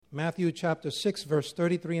Matthew chapter 6, verse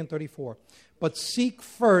 33 and 34. But seek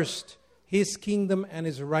first his kingdom and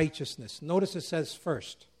his righteousness. Notice it says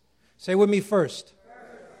first. Say with me, first.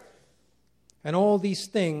 And all these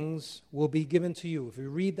things will be given to you. If you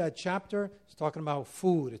read that chapter, it's talking about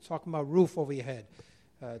food. It's talking about roof over your head.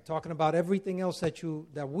 Talking about everything else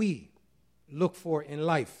that we look for in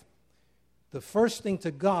life. The first thing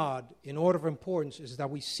to God, in order of importance, is that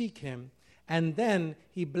we seek him, and then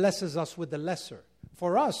he blesses us with the lesser.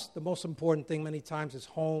 For us, the most important thing many times is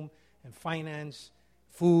home and finance,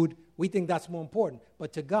 food. We think that's more important.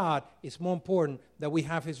 But to God, it's more important that we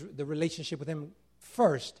have the relationship with him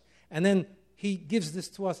first, and then he gives this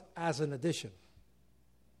to us as an addition.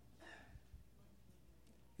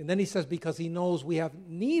 And then he says, because he knows we have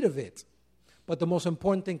need of it. But the most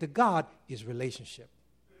important thing to God is relationship.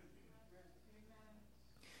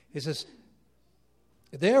 He says,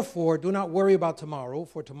 therefore, do not worry about tomorrow,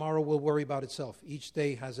 for tomorrow will worry about itself. Each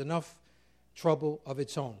day has enough trouble of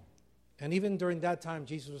its own. And even during that time,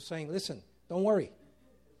 Jesus was saying, listen, don't worry.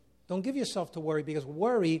 Don't give yourself to worry, because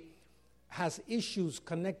worry has issues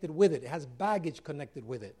connected with it. It has baggage connected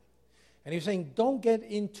with it. And he's saying, don't get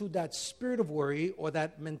into that spirit of worry or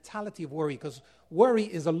that mentality of worry, because worry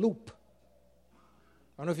is a loop.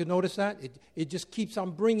 I don't know if you notice that. It just keeps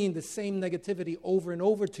on bringing the same negativity over and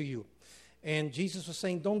over to you. And Jesus was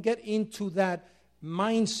saying, don't get into that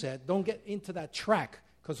mindset. Don't get into that track.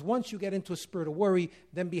 Because once you get into a spirit of worry,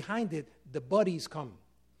 then behind it, the buddies come.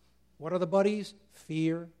 What are the buddies?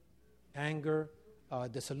 Fear, anger,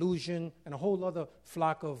 disillusion, and a whole other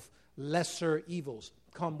flock of lesser evils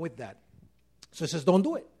come with that. So he says, don't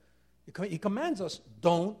do it. He commands us,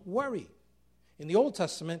 don't worry. In the Old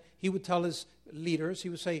Testament, he would tell his leaders, he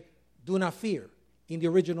would say, do not fear. In the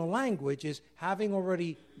original language is, having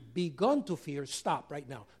already begun to fear, stop right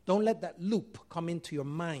now. Don't let that loop come into your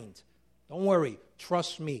mind. Don't worry.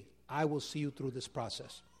 Trust me. I will see you through this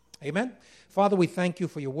process. Amen? Father, we thank you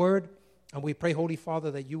for your word. And we pray, Holy Father,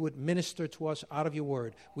 that you would minister to us out of your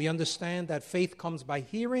word. We understand that faith comes by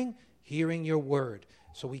hearing your word.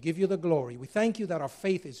 So we give you the glory. We thank you that our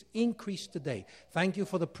faith is increased today. Thank you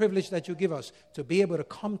for the privilege that you give us to be able to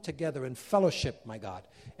come together in fellowship, my God,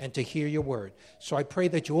 and to hear your word. So I pray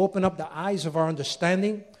that you open up the eyes of our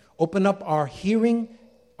understanding, open up our hearing,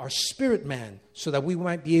 our spirit man, so that we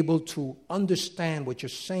might be able to understand what you're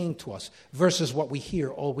saying to us versus what we hear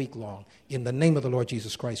all week long. In the name of the Lord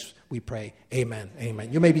Jesus Christ, we pray. Amen.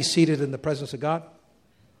 Amen. You may be seated in the presence of God.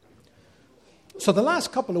 So the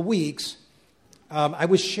last couple of weeks, I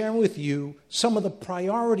was sharing with you some of the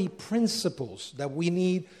priority principles that we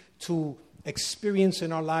need to experience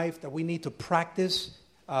in our life, that we need to practice.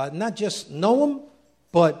 Not just know them,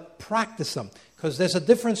 but practice them. Because there's a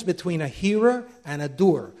difference between a hearer and a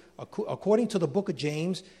doer. According to the book of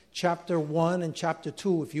James, chapter 1 and chapter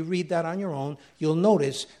 2, if you read that on your own, you'll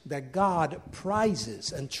notice that God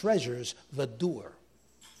prizes and treasures the doer.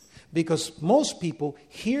 Because most people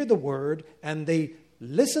hear the word and they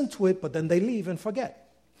listen to it, but then they leave and forget.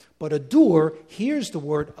 But a doer hears the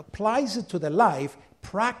word, applies it to their life,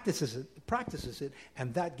 practices it,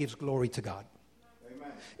 and that gives glory to God.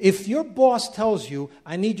 Amen. If your boss tells you,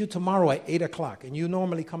 I need you tomorrow at 8 o'clock, and you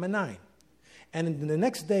normally come at 9, and the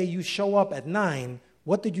next day you show up at 9,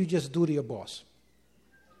 what did you just do to your boss?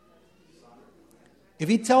 If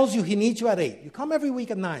he tells you he needs you at 8, you come every week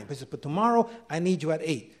at 9, but he says, but tomorrow I need you at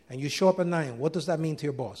 8, and you show up at 9, what does that mean to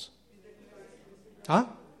your boss? Huh?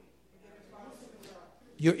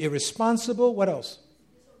 You're irresponsible. What else?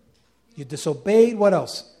 You disobeyed. What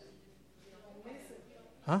else?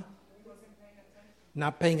 Huh?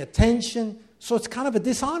 Not paying attention. So it's kind of a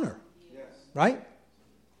dishonor. Yes. Right?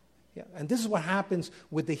 Yeah. And this is what happens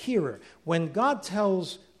with the hearer. When God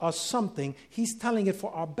tells us something, he's telling it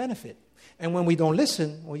for our benefit. And when we don't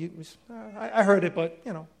listen, well, I heard it, but,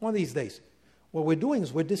 one of these days. What we're doing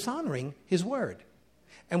is we're dishonoring his word.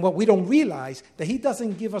 And what we don't realize, that he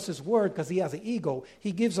doesn't give us his word because he has an ego.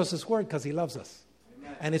 He gives us his word because he loves us.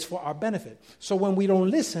 Amen. And it's for our benefit. So when we don't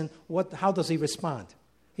listen, how does he respond?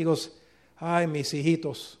 He goes, ay, mis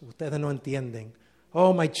hijitos, ustedes no entienden.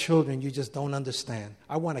 Oh, my children, you just don't understand.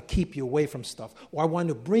 I want to keep you away from stuff. Or I want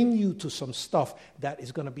to bring you to some stuff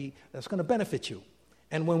that's going to benefit you.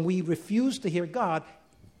 And when we refuse to hear God,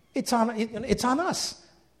 it's on us.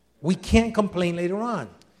 We can't complain later on.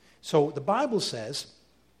 So the Bible says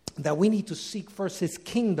that we need to seek first his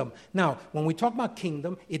kingdom. Now, when we talk about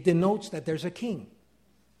kingdom, it denotes that there's a king.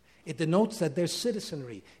 It denotes that there's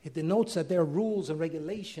citizenry. It denotes that there are rules and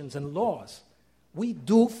regulations and laws. We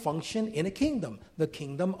do function in a kingdom, the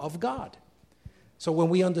kingdom of God. So when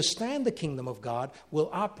we understand the kingdom of God, we'll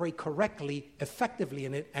operate correctly, effectively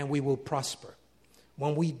in it, and we will prosper.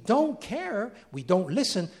 When we don't care, we don't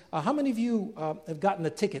listen. How many of you have gotten a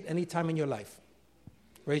ticket any time in your life?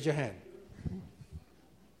 Raise your hand.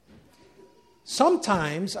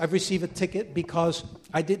 Sometimes I've received a ticket because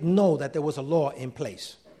I didn't know that there was a law in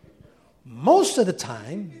place. Most of the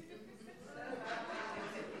time,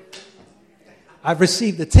 I've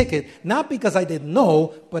received a ticket not because I didn't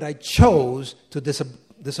know, but I chose to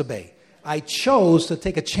disobey. I chose to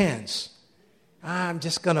take a chance. I'm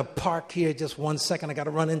just going to park here just 1 second. I got to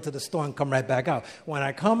run into the store and come right back out. When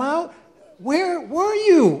I come out, where were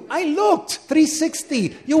you? I looked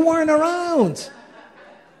 360. You weren't around.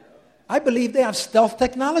 I believe they have stealth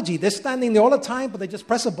technology. They're standing there all the time, but they just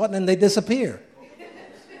press a button and they disappear.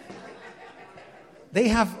 They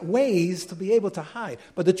have ways to be able to hide.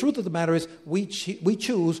 But the truth of the matter is we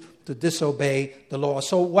choose to disobey the law.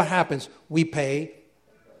 So what happens? We pay.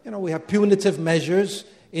 We have punitive measures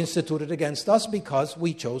instituted against us because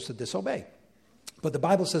we chose to disobey. But the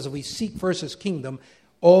Bible says if we seek first His kingdom,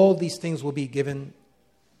 all these things will be given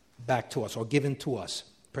back to us or given to us.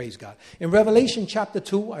 Praise God. In Revelation chapter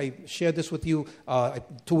 2, I shared this with you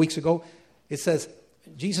 2 weeks ago. It says,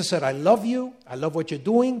 Jesus said, I love you. I love what you're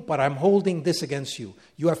doing, but I'm holding this against you.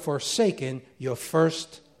 You have forsaken your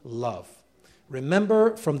first love.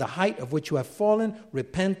 Remember from the height of which you have fallen,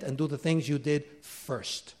 repent and do the things you did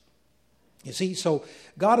first. You see, so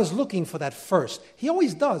God is looking for that first. He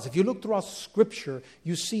always does. If you look throughout Scripture,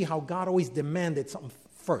 you see how God always demanded something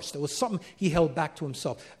first. It was something He held back to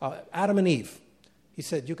Himself. Adam and Eve. He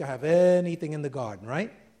said, you can have anything in the garden,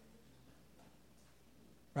 right?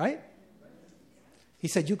 Right? He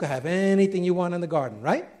said, you can have anything you want in the garden,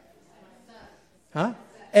 right? Huh?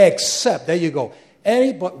 Except, there you go.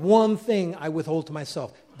 Any but one thing I withhold to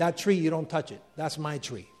myself. That tree, you don't touch it. That's my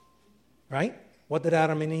tree. Right? What did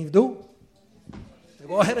Adam and Eve do? They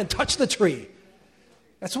go ahead and touch the tree.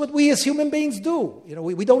 That's what we as human beings do.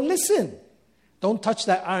 We don't listen. Don't touch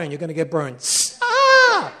that iron. You're going to get burned. That's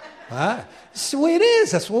the way it is.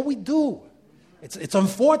 That's what we do. It's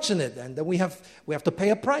unfortunate, and then we have to pay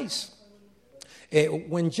a price.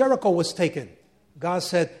 When Jericho was taken, God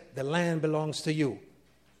said, the land belongs to you,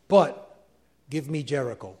 but give me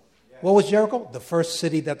Jericho. What was Jericho? The first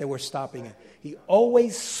city that they were stopping in. He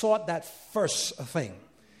always sought that first thing.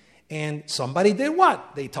 And somebody did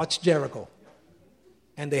what? They touched Jericho.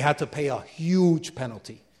 And they had to pay a huge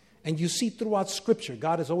penalty. And you see throughout Scripture,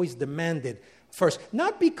 God has always demanded first.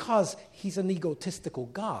 Not because He's an egotistical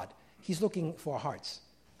God. He's looking for our hearts.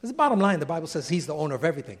 Because the bottom line, the Bible says He's the owner of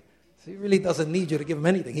everything. So He really doesn't need you to give Him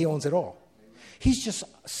anything. He owns it all. He's just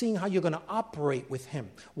seeing how you're going to operate with Him.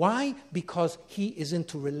 Why? Because He is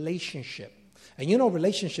into relationship. And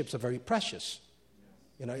relationships are very precious.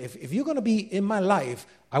 If you're going to be in my life,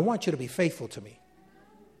 I want you to be faithful to me.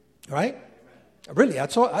 Right? Really,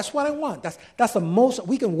 that's what I want. That's the most.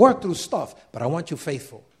 We can work through stuff, but I want you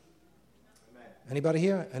faithful. Anybody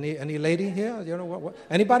here? Any lady here? What?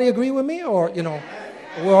 Anybody agree with me? Or,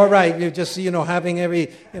 we're all right. You're just, having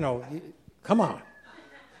every, come on.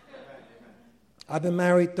 I've been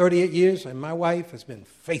married 38 years, and my wife has been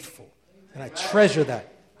faithful. And I treasure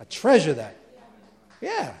that.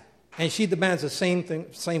 Yeah. And she demands the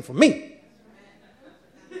same for me.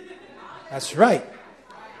 That's right.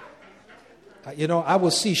 I will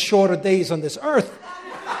see shorter days on this earth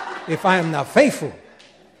if I am not faithful.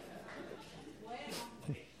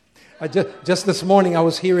 Just this morning, I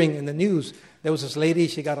was hearing in the news, there was this lady,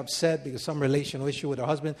 she got upset because some relational issue with her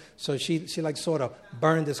husband. So she sort of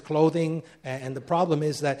burned his clothing. And the problem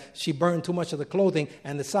is that she burned too much of the clothing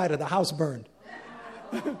and the side of the house burned.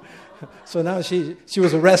 So now she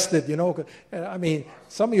was arrested, I mean,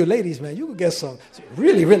 some of you ladies, man, you could get some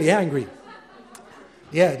really, really angry.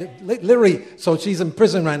 Yeah, literally. So she's in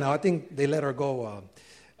prison right now. I think they let her go,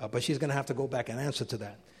 but she's going to have to go back and answer to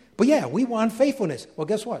that. But yeah, we want faithfulness. Well,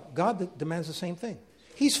 guess what? God demands the same thing.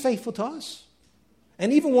 He's faithful to us.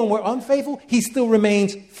 And even when we're unfaithful, He still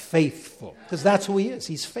remains faithful. Because that's who He is.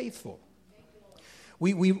 He's faithful.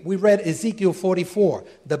 We read Ezekiel 44.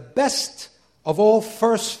 The best of all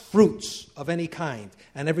first fruits of any kind,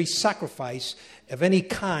 and every sacrifice of any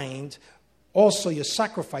kind, also your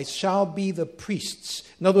sacrifice shall be the priest's.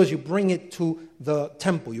 In other words, you bring it to the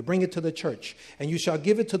temple, you bring it to the church, and you shall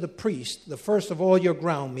give it to the priest, the first of all your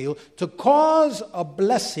ground meal, to cause a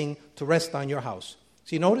blessing to rest on your house.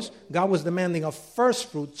 See, notice, God was demanding a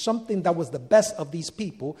first fruit, something that was the best of these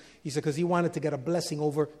people. He said, because He wanted to get a blessing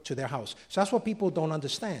over to their house. So that's what people don't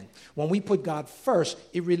understand. When we put God first,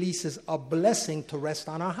 it releases a blessing to rest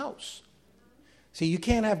on our house. See, you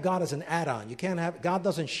can't have God as an add-on. God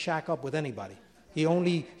doesn't shack up with anybody. He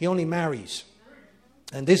only marries.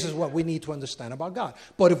 And this is what we need to understand about God.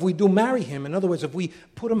 But if we do marry him, in other words, if we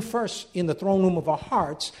put him first in the throne room of our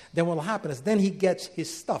hearts, then what will happen is then he gets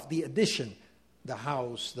his stuff, the addition, the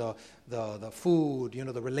house, the food,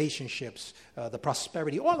 the relationships, the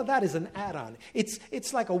prosperity. All of that is an add-on.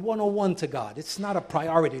 It's like a 101 to God. It's not a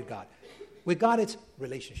priority to God. With God, it's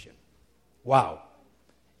relationship. Wow.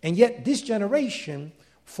 And yet this generation,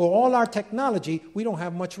 for all our technology, we don't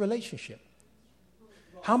have much relationship.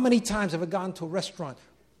 How many times have I gone to a restaurant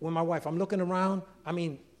with my wife? I'm looking around. I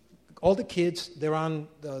mean, all the kids, they're on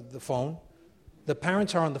the phone. The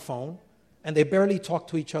parents are on the phone, and they barely talk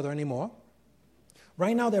to each other anymore.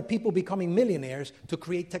 Right now, there are people becoming millionaires to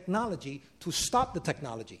create technology to stop the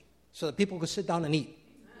technology so that people can sit down and eat.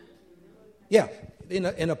 Yeah,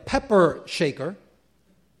 in a pepper shaker,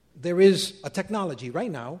 there is a technology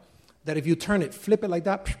right now that if you turn it, flip it like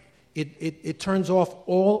that, it turns off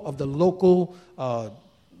all of the local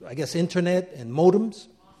internet and modems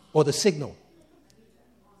or the signal.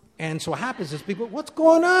 And so what happens is people, what's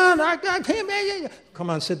going on? I can't. Come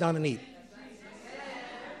on, sit down and eat.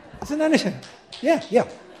 Isn't that it? Yeah.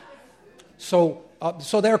 So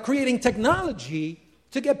they're creating technology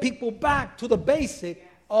to get people back to the basic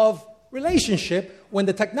of relationship when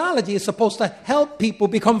the technology is supposed to help people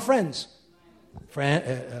become friends.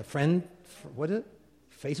 What is it?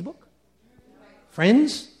 Facebook?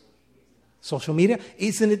 Friends? Social media?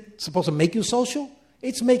 Isn't it supposed to make you social?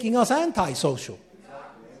 It's making us antisocial.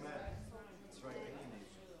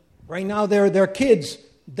 Right now, their kids,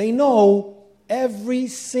 they know every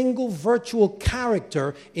single virtual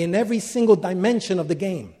character in every single dimension of the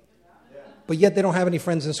game. But yet they don't have any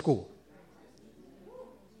friends in school.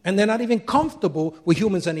 And they're not even comfortable with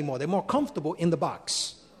humans anymore. They're more comfortable in the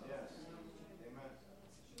box.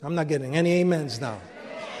 I'm not getting any amens now.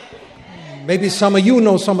 Maybe some of you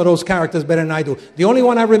know some of those characters better than I do. The only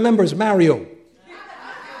one I remember is Mario.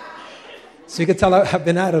 So you can tell I've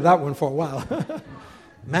been out of that one for a while.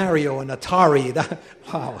 Mario and Atari.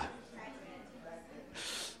 Wow.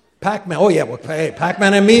 Pac-Man. Oh, yeah. Well, hey,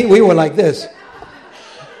 Pac-Man and me, we were like this.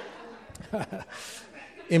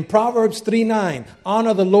 In Proverbs 3:9,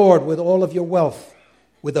 honor the Lord with all of your wealth,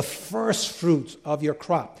 with the first fruits of your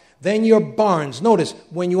crop. Then your barns. Notice,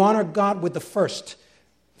 when you honor God with the first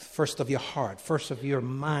of your heart, first of your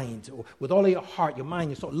mind, with all of your heart, your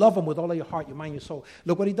mind, your soul. Love him with all of your heart, your mind, your soul.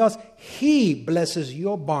 Look what he does. He blesses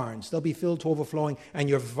your barns. They'll be filled to overflowing, and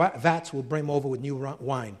your vats will brim over with new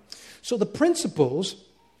wine. So the principles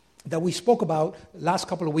that we spoke about last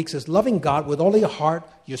couple of weeks is loving God with all of your heart,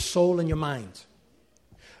 your soul, and your mind.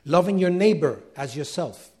 Loving your neighbor as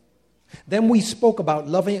yourself. Then we spoke about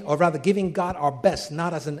loving, or rather giving God our best,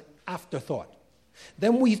 not as an afterthought.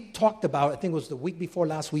 Then we talked about, I think it was the week before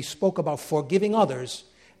last, we spoke about forgiving others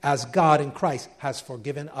as God in Christ has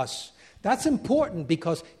forgiven us. That's important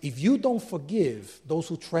because if you don't forgive those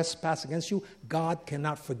who trespass against you, God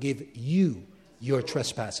cannot forgive you your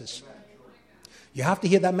trespasses. You have to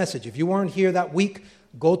hear that message. If you weren't here that week,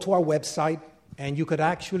 go to our website and you could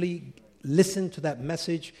actually listen to that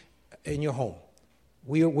message in your home.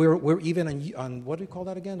 We're even on what do we call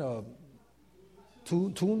that again?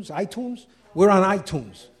 iTunes? We're on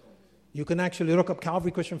iTunes. You can actually look up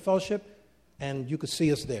Calvary Christian Fellowship, and you could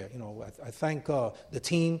see us there. I thank the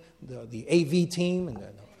team, the AV team, and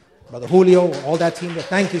Brother Julio, all that team.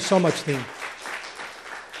 Thank you so much, team.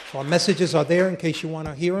 So our messages are there in case you want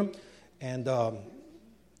to hear them. And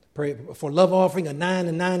pray for love offering, a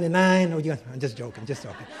 $9.99. Oh, yeah, I'm just joking.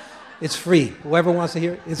 It's free. Whoever wants to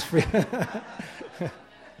hear it, it's free.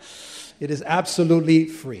 It is absolutely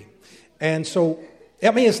free. And so,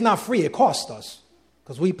 it's not free. It costs us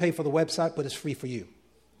because we pay for the website, but it's free for you.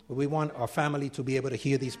 But we want our family to be able to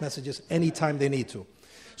hear these messages anytime they need to.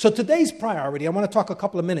 So today's priority, I want to talk a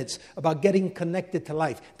couple of minutes about getting connected to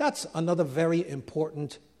life. That's another very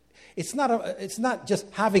important. It's not just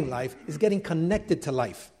having life. It's getting connected to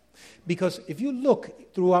life. Because if you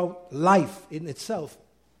look throughout life in itself,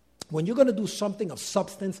 when you're going to do something of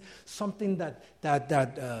substance, something that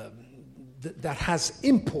has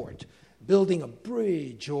import, building a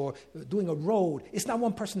bridge or doing a road, it's not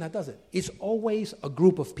one person that does it. It's always a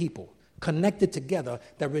group of people connected together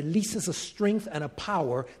that releases a strength and a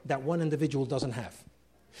power that one individual doesn't have.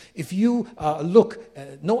 If you look,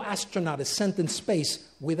 no astronaut is sent in space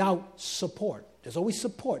without support. There's always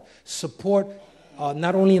support. Support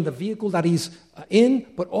not only in the vehicle that he's in,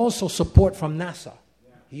 but also support from NASA.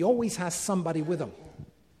 He always has somebody with him.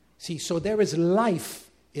 See, so there is life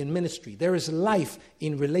in ministry. There is life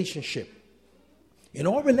in relationship. In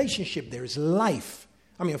all relationship, there is life.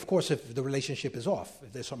 Of course, if the relationship is off,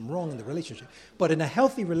 if there's something wrong in the relationship. But in a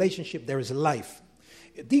healthy relationship, there is life.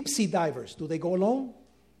 Deep sea divers, do they go alone?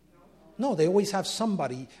 No, they always have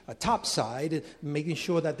somebody, a top side, making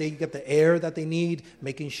sure that they get the air that they need,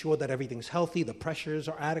 making sure that everything's healthy, the pressures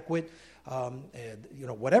are adequate, and,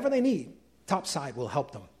 whatever they need, top side will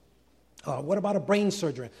help them. What about a brain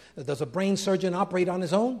surgeon? Does a brain surgeon operate on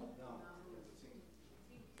his own?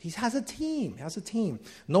 He has a team.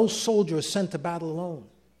 No soldier is sent to battle alone.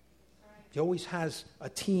 He always has a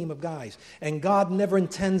team of guys. And God never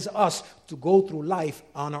intends us to go through life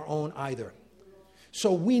on our own either.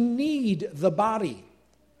 So we need the body.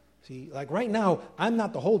 See, like right now, I'm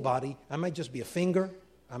not the whole body. I might just be a finger.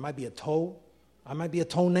 I might be a toe. I might be a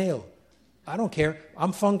toenail. I don't care.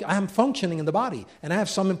 I'm functioning in the body, and I have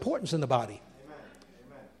some importance in the body.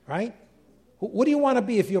 Amen. Right? What do you want to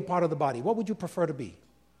be if you're part of the body? What would you prefer to be?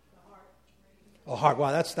 A heart.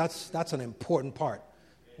 Wow, that's an important part.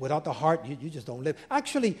 Without the heart, you just don't live.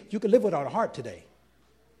 Actually, you could live without a heart today,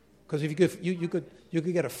 because if you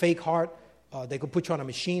could get a fake heart. They could put you on a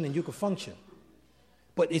machine and you could function.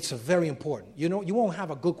 But it's very important. You won't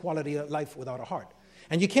have a good quality of life without a heart.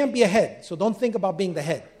 And you can't be a head, so don't think about being the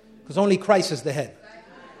head, because only Christ is the head.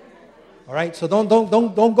 All right? So don't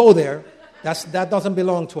go there. That doesn't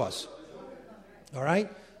belong to us. All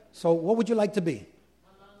right? So what would you like to be?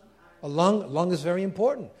 A lung. A lung is very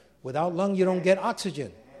important. Without lung, you don't get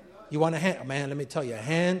oxygen. You want a hand. Man, let me tell you, a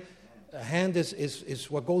hand is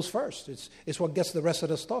what goes first. It's what gets the rest of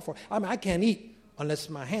the stuff. I mean, I can't eat unless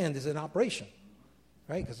my hand is in operation,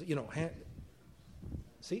 right? Because, hand.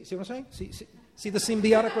 See what I'm saying? See the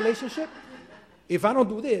symbiotic relationship? If I don't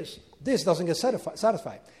do this doesn't get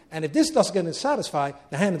satisfied. And if this doesn't get satisfied,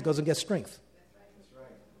 the hand doesn't get strength.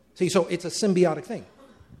 See, so it's a symbiotic thing.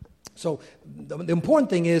 So the important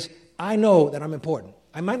thing is, I know that I'm important.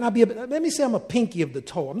 I might not be, let me say I'm a pinky of the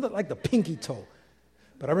toe. I'm not like the pinky toe.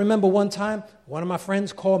 But I remember one time, one of my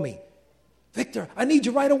friends called me. Victor, I need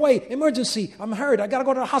you right away. Emergency. I'm hurt. I got to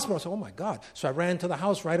go to the hospital. I said, oh, my God. So I ran to the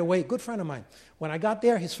house right away. Good friend of mine. When I got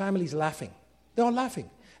there, his family's laughing. They're all laughing.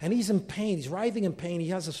 And he's in pain. He's writhing in pain. He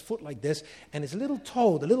has his foot like this. And his little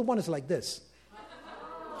toe, the little one is like this.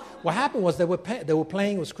 What happened was they were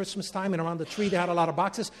playing. It was Christmas time. And around the tree, they had a lot of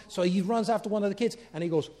boxes. So he runs after one of the kids. And he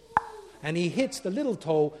goes, and he hits the little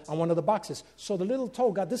toe on one of the boxes. So the little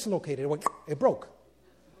toe got dislocated. It broke.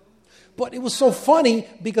 But it was so funny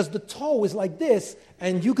because the toe is like this,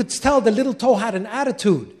 and you could tell the little toe had an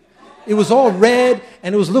attitude. It was all red,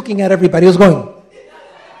 and it was looking at everybody. It was going.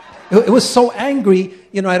 It was so angry,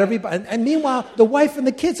 at everybody. And meanwhile, the wife and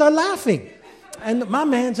the kids are laughing. And my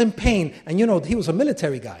man's in pain. And, he was a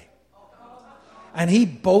military guy. And he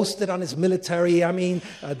boasted on his military,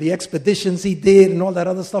 the expeditions he did and all that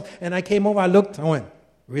other stuff. And I came over, I looked, I went,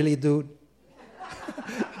 really, dude?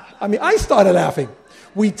 I started laughing.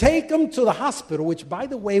 We take him to the hospital, which, by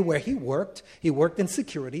the way, where he worked in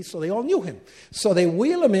security, so they all knew him. So they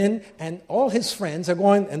wheel him in, and all his friends are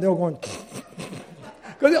going, and they're going,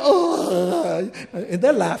 and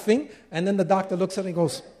they're laughing. And then the doctor looks at him and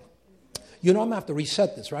goes, I'm going to have to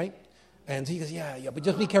reset this, right? And he goes, yeah, but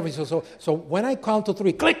just be careful. So when I count to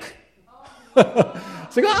 3, click.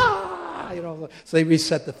 It's like, So they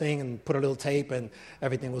reset the thing and put a little tape, and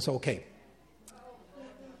everything was okay.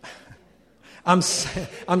 I'm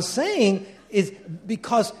saying is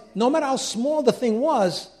because no matter how small the thing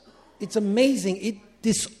was, it's amazing. It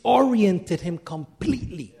disoriented him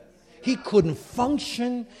completely. He couldn't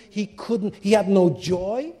function. He had no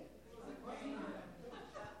joy.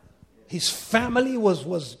 His family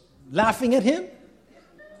was laughing at him.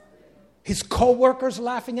 His co-workers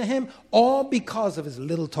laughing at him, all because of his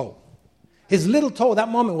little toe. His little toe, that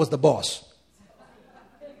moment, was the boss.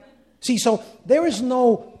 See, so there is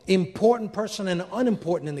no important person and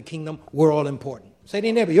unimportant in the kingdom. We're all important. Say to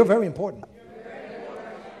your neighbor, you're very important.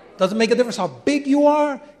 Doesn't make a difference how big you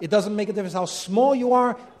are. It doesn't make a difference how small you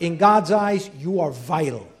are. In God's eyes, you are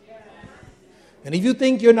vital. And if you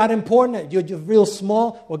think you're not important, you're real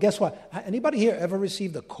small, well, guess what? Anybody here ever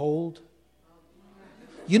received a cold?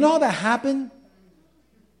 You know how that happened?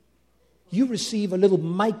 You receive a little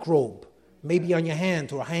microbe, maybe on your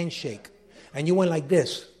hand or a handshake, and you went like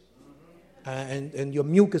this. And your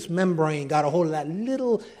mucous membrane got a hold of that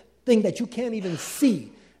little thing that you can't even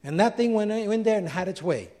see. And that thing went in there and had its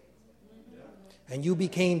way. And you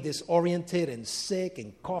became disoriented and sick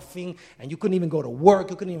and coughing, and you couldn't even go to work.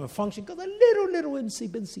 You couldn't even function because a little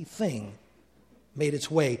incy-bincy thing made its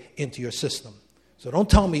way into your system. So don't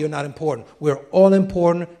tell me you're not important. We're all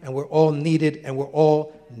important, and we're all needed, and we're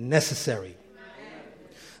all necessary.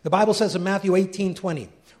 The Bible says in Matthew 18:20,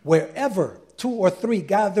 wherever 2 or 3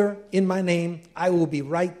 gather in my name, I will be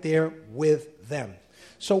right there with them.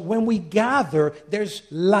 So when we gather, there's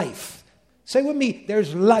life. Say with me,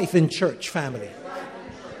 there's life in church, family.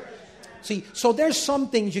 See, so there's some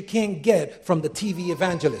things you can't get from the TV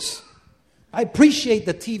evangelists. I appreciate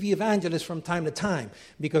the TV evangelists from time to time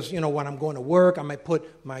because, when I'm going to work, I might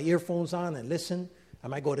put my earphones on and listen. I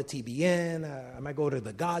might go to TBN. I might go to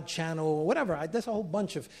the God channel or whatever. There's a whole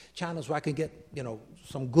bunch of channels where I can get,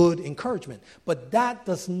 some good encouragement. But that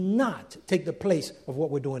does not take the place of what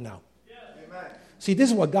we're doing now. Amen. See, this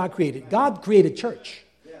is what God created. God created church.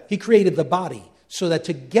 He created the body so that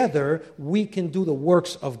together we can do the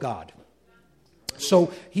works of God.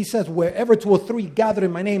 So he says, wherever 2 or 3 gather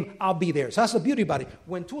in my name, I'll be there. So that's the beauty about it.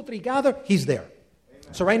 When 2 or 3 gather, he's there.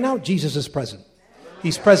 Amen. So right now, Jesus is present.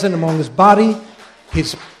 He's present among his body.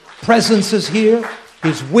 His presence is here.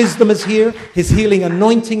 His wisdom is here. His healing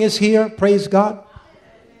anointing is here. Praise God.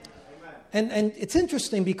 And it's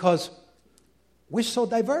interesting because we're so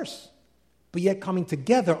diverse. But yet coming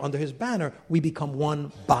together under his banner, we become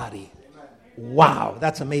one body. Wow,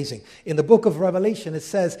 that's amazing. In the book of Revelation, it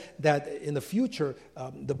says that in the future,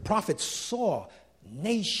 the prophets saw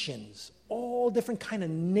nations, all different kind of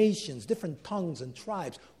nations, different tongues and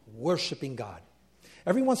tribes, worshiping God.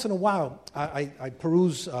 Every once in a while, I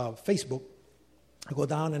peruse Facebook. I go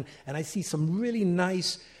down and I see some really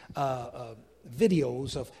nice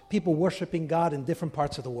videos of people worshiping God in different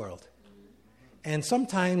parts of the world. And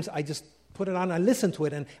sometimes I just put it on, I listen to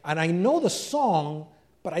it, and I know the song,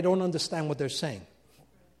 but I don't understand what they're saying.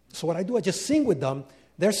 So what I do, I just sing with them.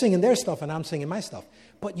 They're singing their stuff, and I'm singing my stuff.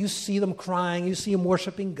 But you see them crying, you see them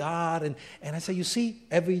worshiping God, and I say, you see,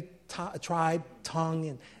 every tribe,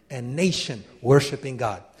 tongue, and nation worshiping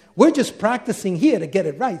God. We're just practicing here to get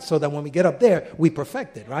it right so that when we get up there, we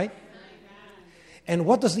perfect it, right? And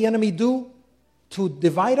what does the enemy do to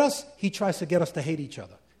divide us? He tries to get us to hate each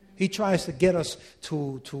other. He tries to get us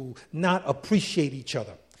to not appreciate each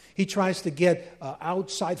other. He tries to get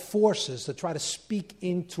outside forces to try to speak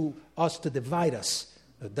into us to divide us.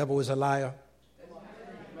 The devil is a liar.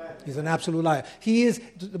 He's an absolute liar.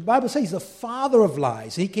 The Bible says he's the father of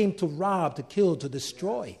lies. He came to rob, to kill, to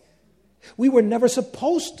destroy. We were never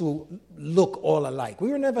supposed to look all alike. We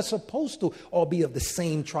were never supposed to all be of the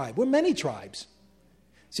same tribe. We're many tribes.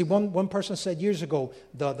 See, one person said years ago,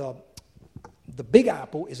 the Big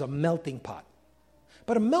Apple is a melting pot.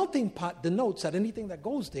 But a melting pot denotes that anything that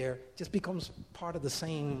goes there just becomes part of the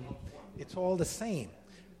same. It's all the same.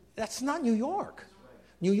 That's not New York.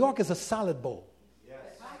 New York is a salad bowl.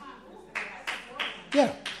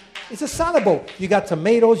 Yeah, it's a salad bowl. You got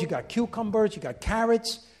tomatoes, you got cucumbers, you got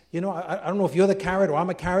carrots. I don't know if you're the carrot or I'm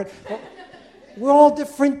a carrot. We're all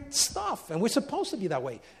different stuff, and we're supposed to be that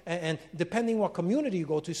way. And depending what community you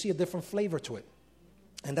go to, you see a different flavor to it.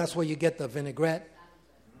 And that's where you get the vinaigrette.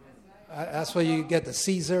 That's where you get the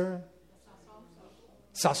Caesar.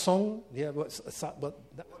 Sazon. Yeah, but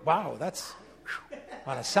wow, that's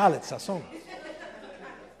on a salad, sazon.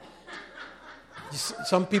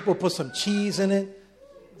 Some people put some cheese in it.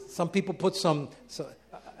 Some people put some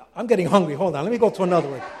I'm getting hungry. Hold on. Let me go to another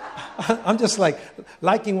one. I'm just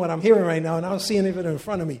liking what I'm hearing right now, and I'm seeing it in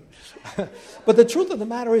front of me. But the truth of the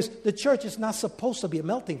matter is, the church is not supposed to be a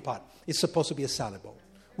melting pot. It's supposed to be a salad bowl.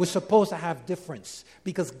 We're supposed to have difference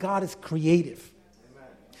because God is creative.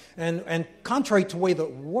 And contrary to the way the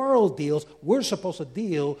world deals, we're supposed to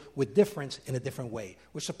deal with difference in a different way.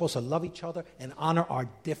 We're supposed to love each other and honor our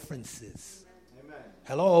differences. Amen.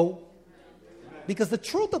 Hello? Amen. Because the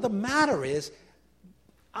truth of the matter is,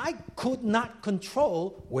 I could not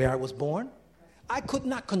control where I was born. I could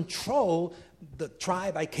not control the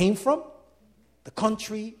tribe I came from, the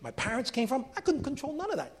country my parents came from. I couldn't control none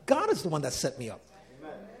of that. God is the one that set me up.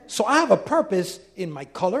 Amen. So I have a purpose in my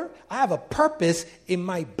color. I have a purpose in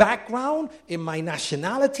my background, in my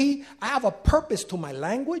nationality. I have a purpose to my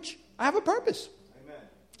language. I have a purpose. Amen.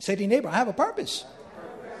 Say to your neighbor, I have a purpose.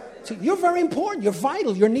 See, you're very important. You're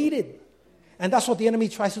vital. You're needed. And that's what the enemy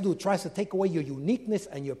tries to do. Tries to take away your uniqueness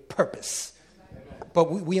and your purpose. Amen.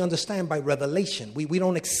 But we understand by revelation. We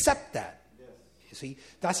don't accept that. Yes. You see,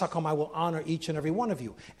 that's how come I will honor each and every one of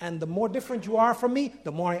you. And the more different you are from me,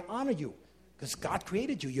 the more I honor you. Because God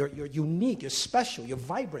created you. You're unique. You're special. You're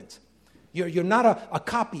vibrant. You're not a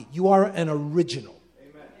copy. You are an original.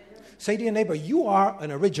 Amen. Say to your neighbor, you are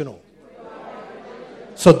an original.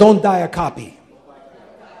 So don't die a copy.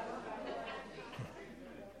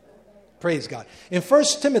 Praise God. In 1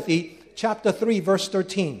 Timothy chapter 3, verse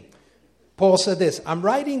 13, Paul said this, I'm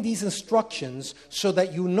writing these instructions so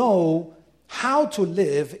that you know how to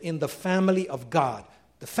live in the family of God,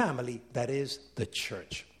 the family that is the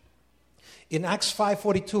church. In Acts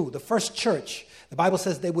 5:42, the first church, the Bible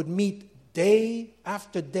says they would meet day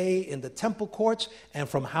after day in the temple courts and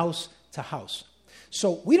from house to house.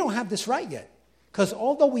 So we don't have this right yet. Because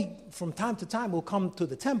although we, from time to time, will come to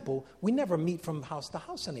the temple, we never meet from house to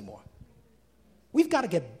house anymore. We've got to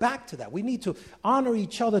get back to that. We need to honor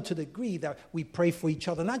each other to the degree that we pray for each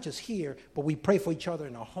other, not just here, but we pray for each other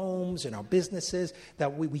in our homes, in our businesses,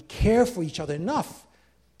 that we care for each other enough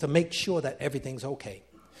to make sure that everything's okay.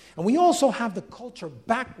 And we also have the culture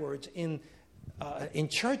backwards in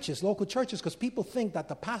churches, local churches, because people think that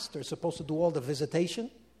the pastor is supposed to do all the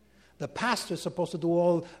visitation. The pastor is supposed to do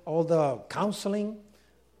all the counseling,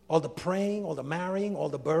 all the praying, all the marrying, all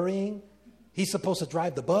the burying. He's supposed to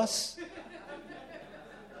drive the bus.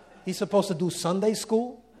 He's supposed to do Sunday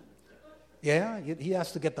school. Yeah, he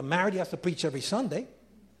has to get them married. He has to preach every Sunday.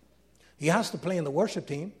 He has to play in the worship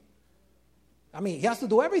team. I mean, he has to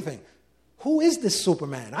do everything. Who is this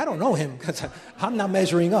Superman? I don't know him because I'm not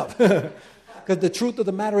measuring up. Because the truth of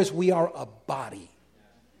the matter is we are a body.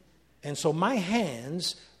 And so my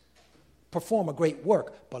hands perform a great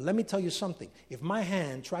work. But let me tell you something. If my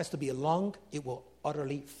hand tries to be a lung, it will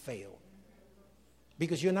utterly fail.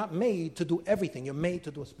 Because you're not made to do everything. You're made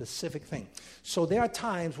to do a specific thing. So there are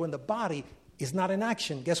times when the body is not in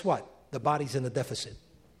action. Guess what? The body's in a deficit.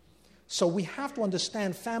 So we have to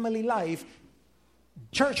understand family life,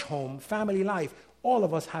 church home, family life. All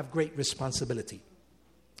of us have great responsibility.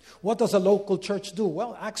 What does a local church do?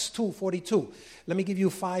 Well, Acts 2:42. Let me give you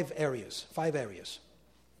 5 areas. 5 areas.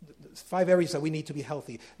 5 areas that we need to be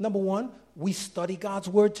healthy. Number 1, we study God's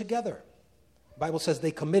word together. The Bible says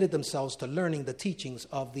they committed themselves to learning the teachings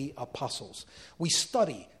of the apostles. We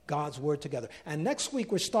study God's word together. And next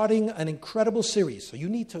week, we're starting an incredible series. So you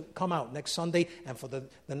need to come out next Sunday and for the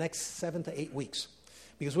next 7 to 8 weeks.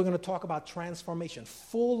 Because we're going to talk about transformation,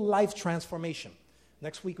 full life transformation.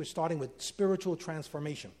 Next week, we're starting with spiritual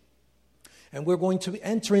transformation. And we're going to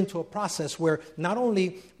enter into a process where not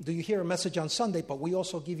only do you hear a message on Sunday, but we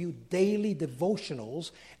also give you daily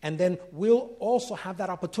devotionals. And then we'll also have that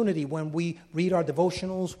opportunity when we read our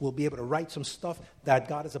devotionals. We'll be able to write some stuff that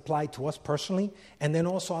God has applied to us personally. And then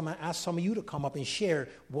also I'm going to ask some of you to come up and share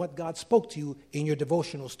what God spoke to you in your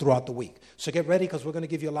devotionals throughout the week. So get ready because we're going to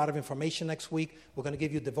give you a lot of information next week. We're going to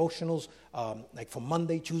give you devotionals like for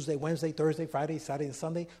Monday, Tuesday, Wednesday, Thursday, Friday, Saturday, and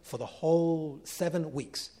Sunday for the whole 7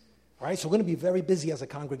 weeks. All right, so we're going to be very busy as a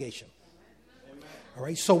congregation. Amen. All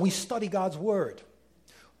right, so we study God's word.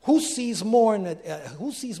 Who sees more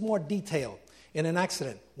detail in an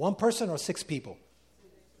accident? 1 person or 6 people?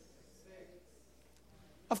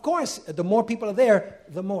 Of course, the more people are there,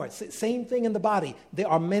 the more. Same thing in the body. There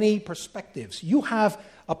are many perspectives. You have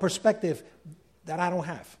a perspective that I don't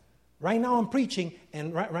have. Right now I'm preaching,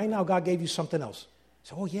 and right now God gave you something else.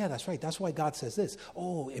 So, oh yeah, that's right. That's why God says this.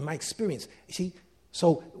 Oh, in my experience, you see.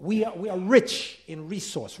 So we are rich in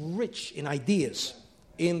resource, rich in ideas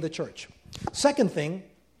in the church. Second thing,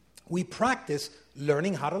 we practice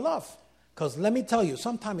learning how to love. Because let me tell you,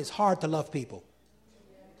 sometimes it's hard to love people.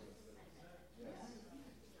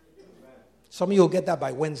 Some of you will get that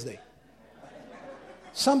by Wednesday.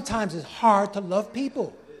 Sometimes it's hard to love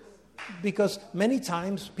people. Because many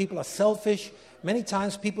times people are selfish. Many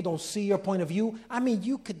times people don't see your point of view. I mean,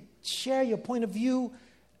 you could share your point of view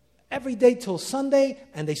every day till Sunday,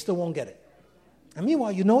 and they still won't get it. And meanwhile,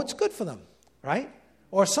 you know it's good for them, right?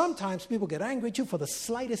 Or sometimes people get angry at you for the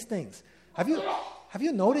slightest things. Have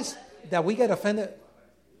you noticed that we get offended?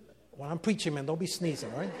 When I'm preaching, man, don't be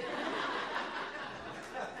sneezing, all right?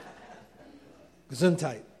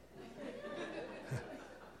 Gesundheit.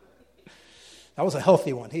 That was a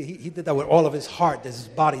healthy one. He did that with all of his heart, his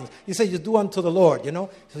body. He said, you do unto the Lord, you know?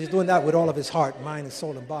 So he's doing that with all of his heart, mind, and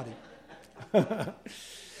soul, and body.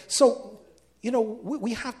 So, you know,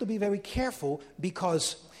 we have to be very careful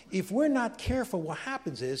because if we're not careful, what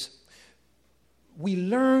happens is we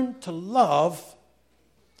learn to love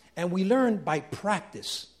and we learn by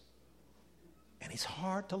practice. And it's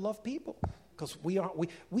hard to love people because we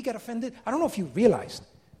get offended. I don't know if you realized,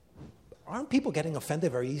 aren't people getting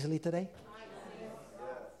offended very easily today?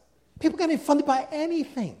 People getting offended by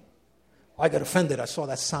anything. I got offended. I saw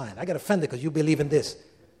that sign. I got offended because you believe in this.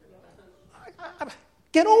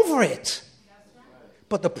 Get over it.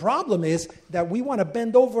 But the problem is that we want to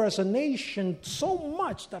bend over as a nation so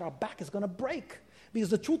much that our back is going to break. Because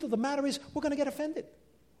the truth of the matter is we're going to get offended.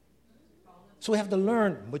 So we have to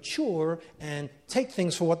learn, mature, and take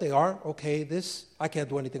things for what they are. Okay, this, I can't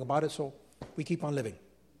do anything about it, so we keep on living.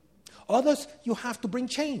 Others, you have to bring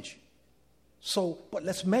change. So, but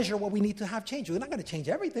let's measure what we need to have change. We're not going to change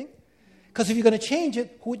everything. Because if you're going to change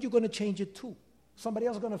it, who are you going to change it to? Somebody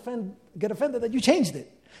else is going to get offended that you changed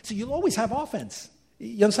it. So you'll always have offense.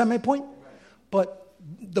 You understand my point? But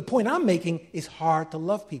the point I'm making is hard to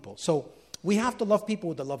love people. So we have to love people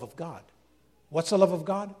with the love of God. What's the love of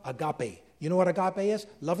God? Agape. You know what agape is?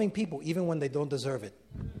 Loving people even when they don't deserve it.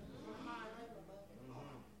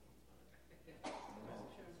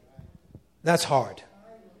 That's hard.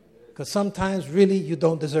 Because sometimes really you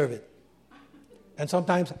don't deserve it. And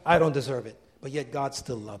sometimes I don't deserve it. But yet God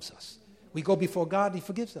still loves us. We go before God, He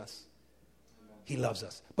forgives us. He loves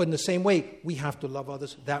us. But in the same way, we have to love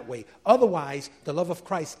others that way. Otherwise, the love of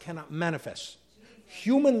Christ cannot manifest.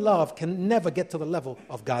 Human love can never get to the level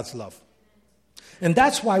of God's love. And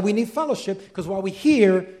that's why we need fellowship, because while we're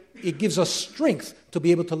here, it gives us strength to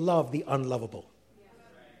be able to love the unlovable.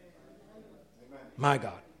 My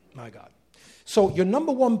God, my God. So your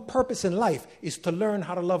number one purpose in life is to learn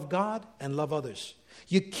how to love God and love others.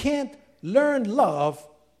 You can't learn love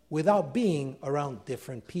without being around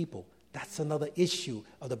different people. That's another issue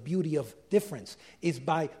of the beauty of difference. Is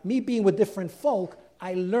by me being with different folk,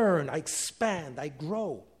 I learn, I expand, I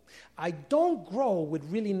grow. I don't grow with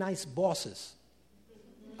really nice bosses.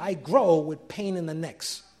 I grow with pain in the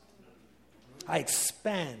necks. I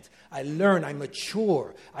expand, I learn, I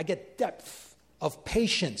mature. I get depth of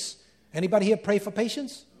patience. Anybody here pray for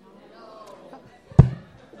patience? No.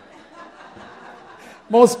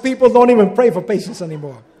 Most people don't even pray for patience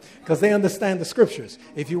anymore because they understand the scriptures.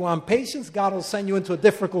 If you want patience, God will send you into a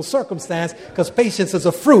difficult circumstance because patience is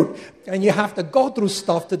a fruit and you have to go through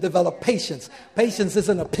stuff to develop patience. Patience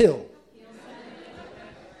isn't a pill.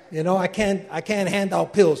 You know, I can't hand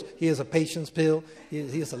out pills. Here's a patience pill.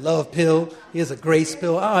 Here's a love pill. Here's a grace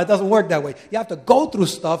pill. It doesn't work that way. You have to go through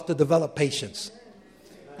stuff to develop patience.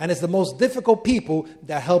 And it's the most difficult people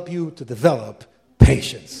that help you to develop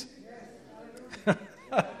patience.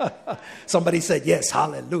 Somebody said, yes,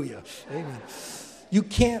 hallelujah. Amen. You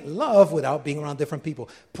can't love without being around different people.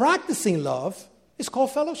 Practicing love is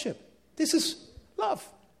called fellowship. This is love.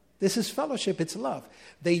 This is fellowship. It's love.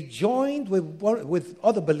 They joined with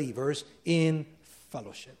other believers in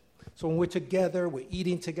fellowship. So when we're together, we're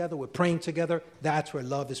eating together, we're praying together, that's where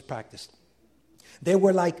love is practiced. They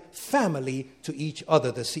were like family to each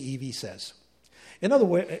other, the CEV says. In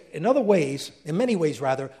many ways,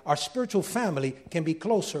 our spiritual family can be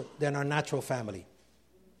closer than our natural family.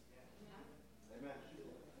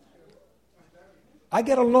 I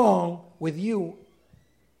get along with you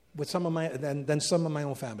with some of my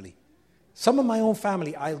own family. Some of my own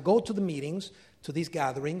family, I'll go to the meetings, to these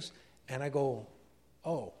gatherings, and I go,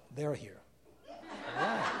 oh, they're here. All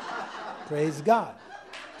right. Praise God.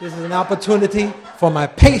 This is an opportunity for my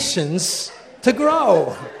patience to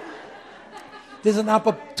grow. This is an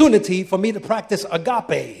opportunity for me to practice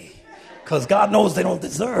agape, because God knows they don't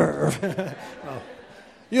deserve. Oh,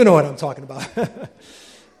 you know what I'm talking about.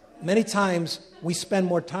 Many times we spend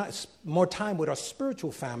more time with our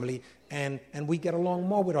spiritual family, and we get along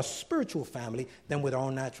more with our spiritual family than with our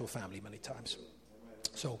own natural family many times.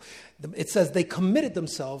 So it says they committed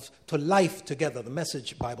themselves to life together. The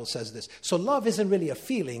Message Bible says this. So love isn't really a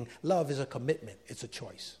feeling. Love is a commitment. It's a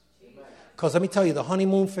choice. Because let me tell you, the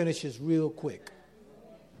honeymoon finishes real quick.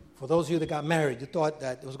 For those of you that got married, you thought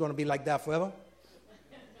that it was going to be like that forever?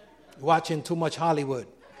 Watching too much Hollywood.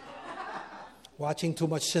 Watching too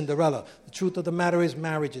much Cinderella. The truth of the matter is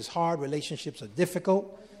marriage is hard. Relationships are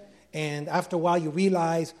difficult. And after a while, you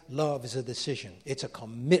realize love is a decision. It's a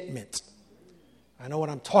commitment. I know what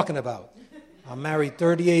I'm talking about. I'm married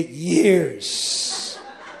 38 years.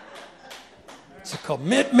 It's a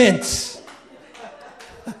commitment.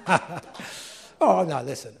 Oh, no,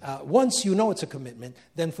 listen. Once you know it's a commitment,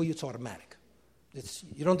 then for you it's automatic.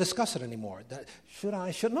 You don't discuss it anymore. Should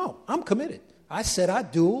I? No, I'm committed. I said I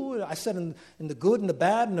do. I said in the good and the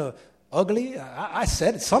bad and the ugly. I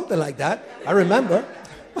said something like that. I remember.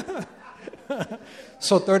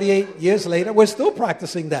 So 38 years later, we're still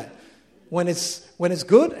practicing that. When it's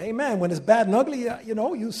good, amen. When it's bad and ugly,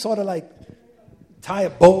 you sort of like tie a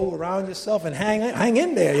bow around yourself and hang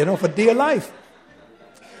in there, for dear life.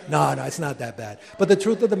 No, it's not that bad. But the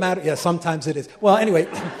truth of the matter, yeah, sometimes it is. Well, anyway.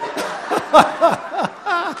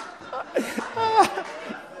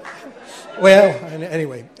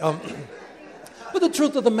 Anyway. But the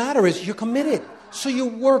truth of the matter is you're committed. So you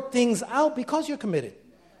work things out because you're committed.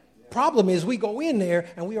 Problem is we go in there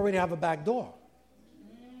and we already have a back door.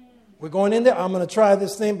 We're going in there, I'm going to try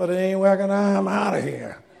this thing, but it ain't working, I'm out of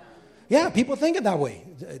here. Yeah, people think it that way.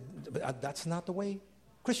 That's not the way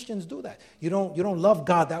Christians do that. You don't love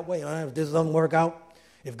God that way. If this doesn't work out,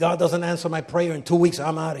 if God doesn't answer my prayer in 2 weeks,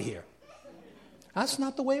 I'm out of here. That's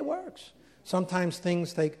not the way it works. Sometimes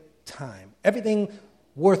things take time. Everything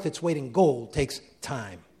worth its weight in gold takes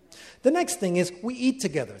time. The next thing is we eat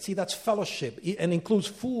together. See, that's fellowship and includes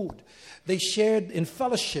food. They shared in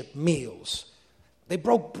fellowship meals. They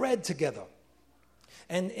broke bread together.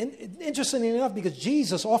 And interestingly enough, because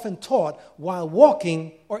Jesus often taught while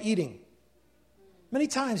walking or eating. Many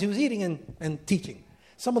times he was eating and teaching.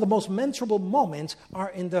 Some of the most memorable moments are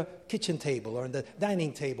in the kitchen table or in the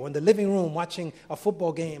dining table, in the living room, watching a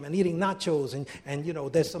football game and eating nachos. And you know,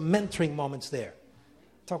 there's some mentoring moments there.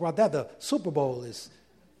 Talk about that. The Super Bowl is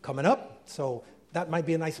coming up, so that might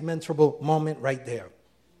be a nice memorable moment right there.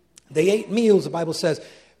 They ate meals, the Bible says,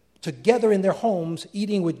 together in their homes,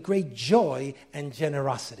 eating with great joy and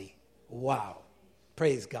generosity. Wow.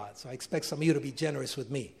 Praise God. So I expect some of you to be generous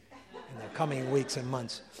with me in the coming weeks and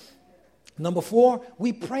months. Number 4,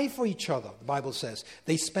 we pray for each other, the Bible says.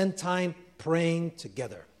 They spend time praying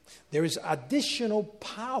together. There is additional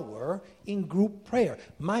power in group prayer.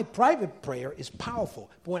 My private prayer is powerful,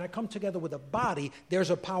 but when I come together with a body, there's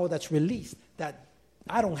a power that's released that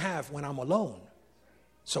I don't have when I'm alone.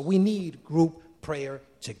 So we need group prayer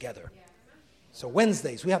together. So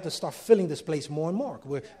Wednesdays, we have to start filling this place more and more.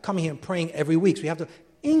 We're coming here and praying every week. So we have to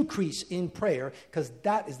increase in prayer because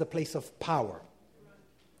that is the place of power.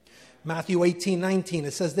 Matthew 18:19,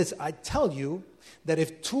 it says this, I tell you that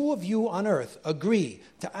if 2 of you on earth agree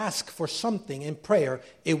to ask for something in prayer,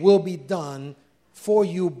 it will be done for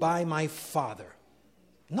you by my Father.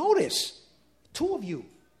 Notice, 2 of you,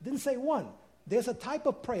 didn't say 1. There's a type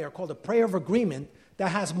of prayer called a prayer of agreement that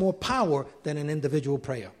has more power than an individual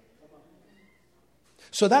prayer.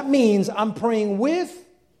 So that means I'm praying with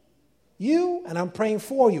you and I'm praying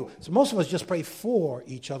for you. So most of us just pray for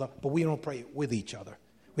each other, but we don't pray with each other.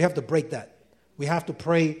 We have to break that. We have to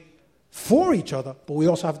pray for each other, but we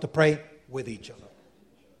also have to pray with each other.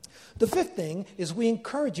 The 5th thing is we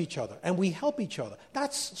encourage each other and we help each other.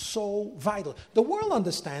 That's so vital. The world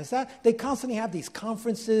understands that. They constantly have these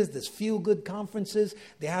conferences, these feel-good conferences.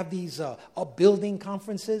 They have these upbuilding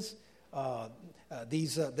conferences.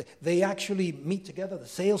 They actually meet together, the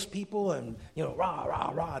salespeople and, rah,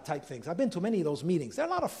 rah, rah type things. I've been to many of those meetings. They're a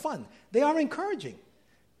lot of fun. They are encouraging.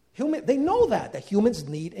 They know that humans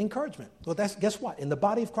need encouragement. So guess what? In the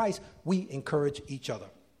body of Christ, we encourage each other.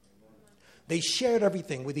 They shared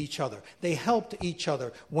everything with each other. They helped each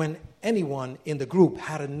other when anyone in the group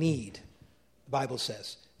had a need, the Bible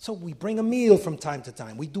says. So we bring a meal from time to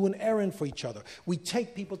time. We do an errand for each other. We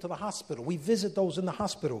take people to the hospital. We visit those in the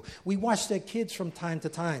hospital. We watch their kids from time to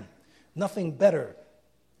time. Nothing better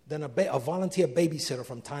than a volunteer babysitter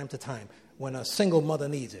from time to time when a single mother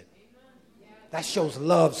needs it. That shows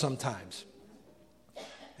love sometimes.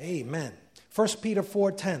 Amen. 1 Peter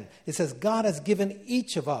 4:10, it says, God has given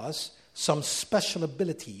each of us some special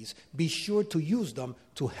abilities. Be sure to use them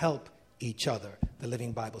to help each other, the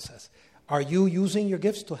Living Bible says. Are you using your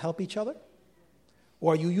gifts to help each other?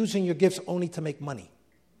 Or are you using your gifts only to make money?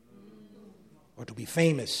 Or to be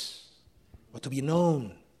famous? Or to be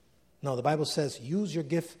known? No, the Bible says use your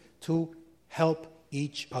gift to help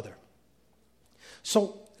each other.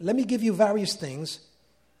 So let me give you various things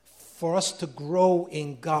for us to grow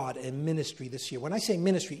in God and ministry this year. When I say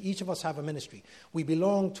ministry, each of us have a ministry. We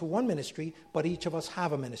belong to one ministry, but each of us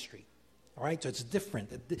have a ministry. All right, so it's different.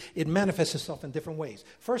 It manifests itself in different ways.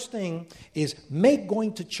 First thing is make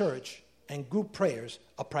going to church and group prayers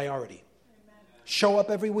a priority. Amen. Show up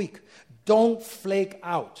every week. Don't flake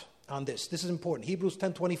out on this. This is important. Hebrews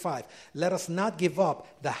 10:25. Let us not give up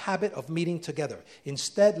the habit of meeting together.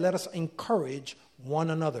 Instead, let us encourage one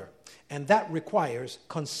another. And that requires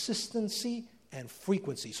consistency and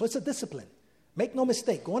frequency. So it's a discipline. Make no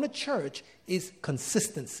mistake. Going to church is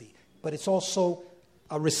consistency, but it's also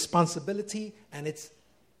a responsibility and it's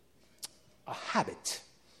a habit.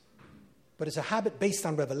 But it's a habit based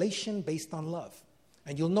on revelation, based on love.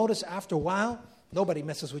 And you'll notice after a while, nobody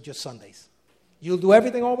messes with your Sundays. You'll do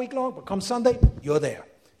everything all week long, but come Sunday, you're there.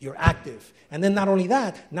 You're active. And then not only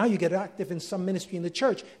that, now you get active in some ministry in the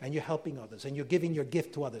church and you're helping others and you're giving your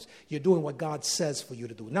gift to others. You're doing what God says for you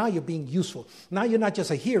to do. Now you're being useful. Now you're not just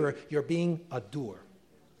a hearer, you're being a doer.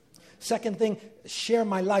 Second thing, share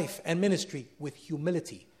my life and ministry with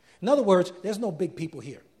humility. In other words, there's no big people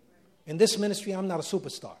here. In this ministry, I'm not a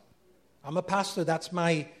superstar. I'm a pastor, that's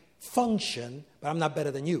my function, but I'm not better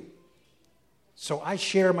than you. So I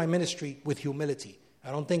share my ministry with humility. I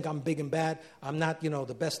don't think I'm big and bad. I'm not,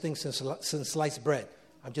 the best thing since sliced bread.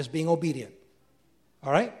 I'm just being obedient.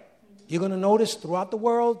 All right? You're going to notice throughout the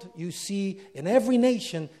world, you see in every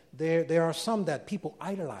nation, there are some that people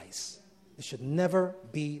idolize. It should never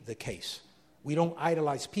be the case. We don't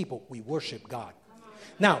idolize people. We worship God.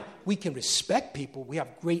 Now, we can respect people. We have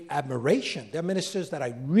great admiration. There are ministers that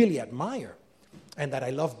I really admire and that I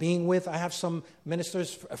love being with. I have some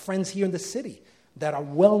ministers, friends here in the city that are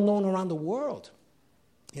well known around the world.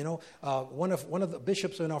 You know, one of the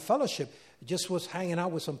bishops in our fellowship just was hanging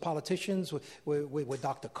out with some politicians, with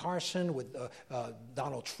Dr. Carson, with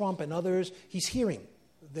Donald Trump and others. He's hearing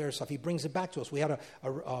their stuff. He brings it back to us. We had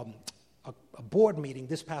a board meeting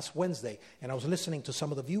this past Wednesday, and I was listening to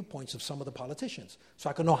some of the viewpoints of some of the politicians so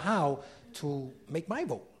I could know how to make my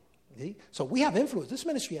vote. See? So we have influence. This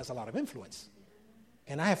ministry has a lot of influence.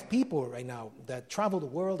 And I have people right now that travel the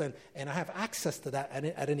world, and I have access to that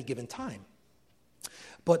at any given time.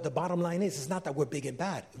 But the bottom line is, it's not that we're big and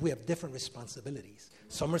bad. We have different responsibilities.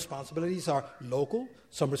 Some responsibilities are local.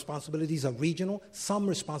 Some responsibilities are regional. Some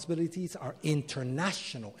responsibilities are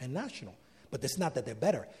international and national. But it's not that they're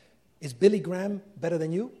better. Is Billy Graham better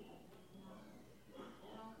than you?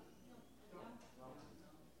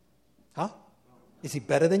 Huh? Is he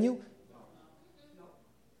better than you?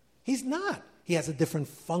 He's not. He has a different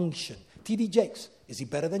function. T.D. Jakes, is he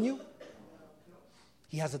better than you?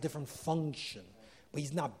 He has a different function. But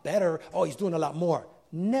he's not better. Oh, he's doing a lot more.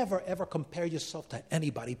 Never, ever compare yourself to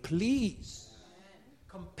anybody. Please.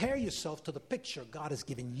 Compare yourself to the picture God has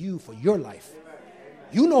given you for your life.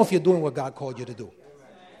 You know if you're doing what God called you to do.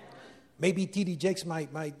 Maybe T.D. Jakes might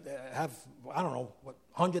have, I don't know,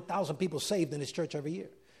 100,000 people saved in his church every year.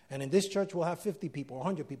 And in this church, we'll have 50 people,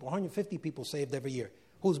 100 people, 150 people saved every year.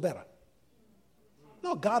 Who's better?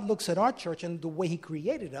 No, God looks at our church and the way he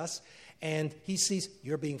created us, and he sees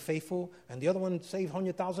you're being faithful, and the other one saved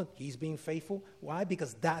 100,000, he's being faithful. Why?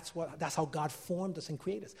 Because that's how God formed us and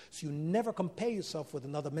created us. So you never compare yourself with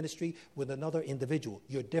another ministry, with another individual.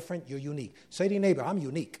 You're different, you're unique. Say to your neighbor, I'm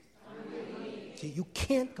unique. See, you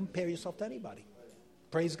can't compare yourself to anybody.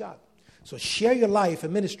 Praise God. So share your life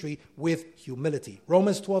and ministry with humility.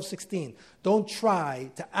 Romans 12:16. Don't try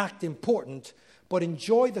to act important, but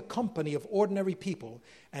enjoy the company of ordinary people,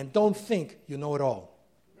 and don't think you know it all.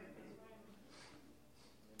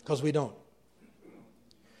 Because we don't.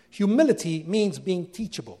 Humility means being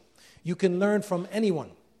teachable. You can learn from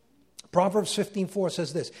anyone. Proverbs 15:4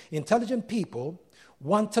 says this: intelligent people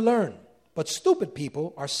want to learn, but stupid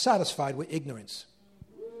people are satisfied with ignorance.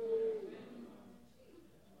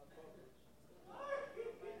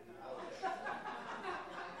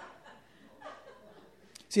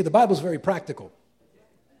 See, the Bible's very practical.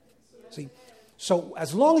 See, so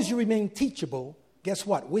as long as you remain teachable, guess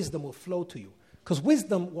what? Wisdom will flow to you. Because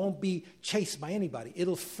wisdom won't be chased by anybody.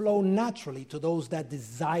 It'll flow naturally to those that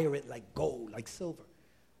desire it like gold, like silver.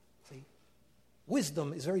 See?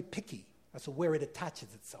 Wisdom is very picky. That's where it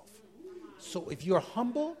attaches itself. So if you're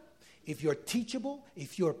humble, if you're teachable,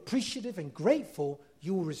 if you're appreciative and grateful,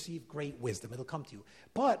 you will receive great wisdom. It'll come to you.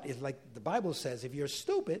 But it's like the Bible says, if you're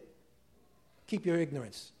stupid, keep your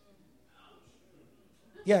ignorance.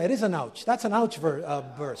 Yeah, it is an ouch. That's an ouch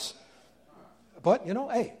verse. But,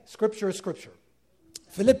 hey, Scripture is Scripture.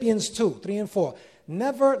 Philippians 2:3-4.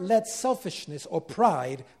 Never let selfishness or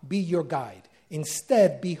pride be your guide.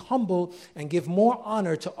 Instead, be humble and give more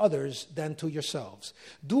honor to others than to yourselves.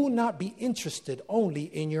 Do not be interested only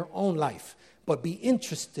in your own life, but be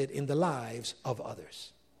interested in the lives of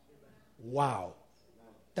others. Wow.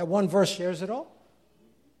 That one verse shares it all.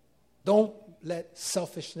 Don't let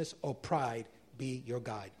selfishness or pride be your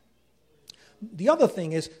guide. The other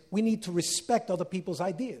thing is we need to respect other people's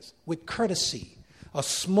ideas with courtesy. A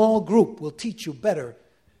small group will teach you better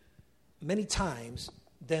many times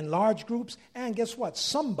than large groups. And guess what?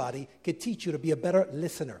 Somebody could teach you to be a better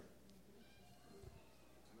listener.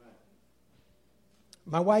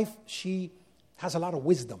 My wife, she has a lot of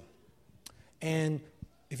wisdom. And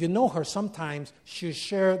if you know her, sometimes she'll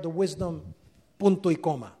share the wisdom punto y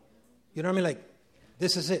coma. You know what I mean? Like,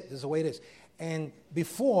 this is it. This is the way it is. And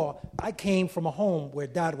before, I came from a home where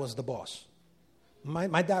dad was the boss.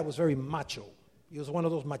 My dad was very macho. He was one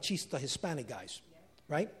of those machista Hispanic guys,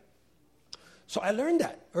 right? So I learned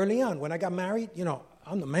that early on. When I got married,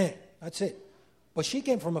 I'm the man. That's it. But she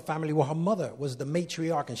came from a family where her mother was the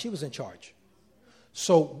matriarch and she was in charge.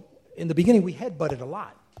 So in the beginning, we headbutted a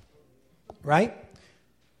lot, right?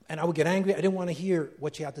 And I would get angry. I didn't want to hear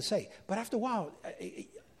what she had to say. But after a while,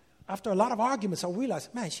 after a lot of arguments, I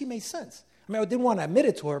realized, man, she made sense. I mean, I didn't want to admit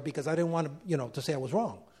it to her because I didn't want to, to say I was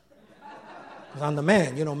wrong. Because I'm the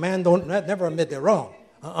man. Man don't never admit they're wrong.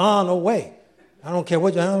 No way. I don't care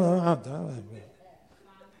what you...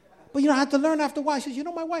 But, I had to learn after a while. She says,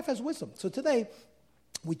 my wife has wisdom. So today,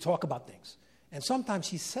 we talk about things. And sometimes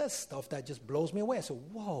she says stuff that just blows me away. I said,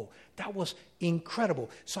 whoa, that was incredible.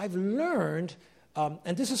 So I've learned,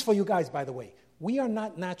 and this is for you guys, by the way. We are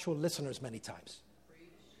not natural listeners many times.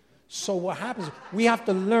 So what happens, we have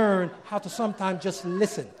to learn how to sometimes just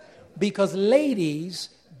listen. Because ladies,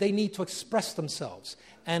 they need to express themselves.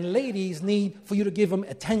 And ladies need for you to give them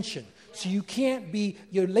attention. So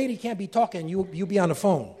your lady can't be talking, you be on the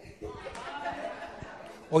phone.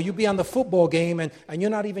 Or you be on the football game and you're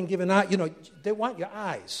not even giving out, they want your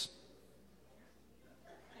eyes.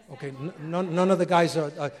 Okay, none of the guys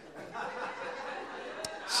are.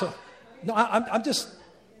 So, no, I'm just,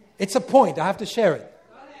 it's a point. I have to share it.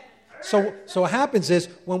 So what happens is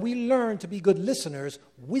when we learn to be good listeners,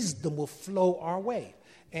 wisdom will flow our way.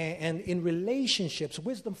 And in relationships,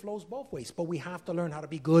 wisdom flows both ways. But we have to learn how to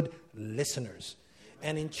be good listeners.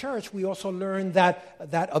 And in church, we also learn that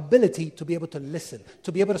ability to be able to listen,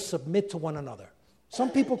 to be able to submit to one another. Some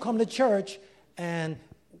people come to church and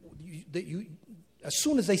as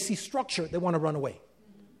soon as they see structure, they want to run away.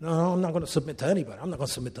 No, I'm not going to submit to anybody. I'm not going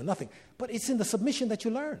to submit to nothing. But it's in the submission that you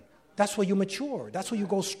learn. That's where you mature. That's where you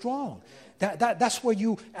go strong. That's where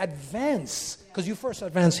you advance. Because you first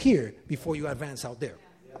advance here before you advance out there.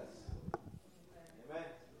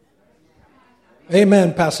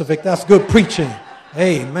 Amen, Pastor Vic. That's good preaching.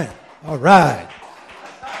 Amen. All right.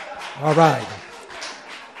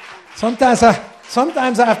 Sometimes I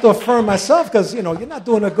have to affirm myself because, you're not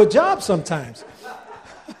doing a good job sometimes.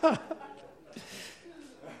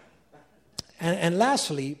 And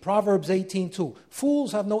lastly, Proverbs 18:2.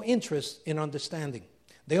 Fools have no interest in understanding.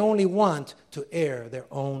 They only want to air their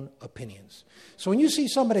own opinions. So when you see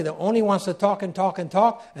somebody that only wants to talk and talk and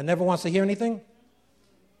talk and never wants to hear anything,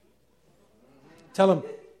 tell them,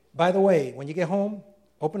 by the way, when you get home,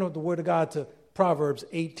 open up the Word of God to Proverbs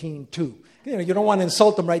 18:2. You don't want to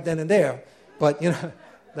insult them right then and there, but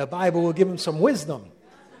the Bible will give them some wisdom.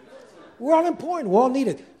 We're all important. We're all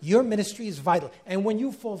needed. Your ministry is vital. And when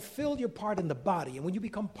you fulfill your part in the body, and when you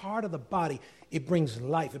become part of the body, it brings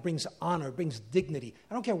life. It brings honor. It brings dignity.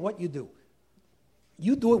 I don't care what you do.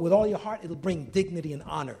 You do it with all your heart, it'll bring dignity and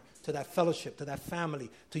honor to that fellowship, to that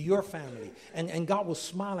family, to your family. And God will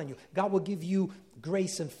smile on you. God will give you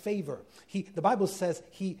grace and favor. The Bible says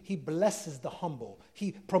he blesses the humble.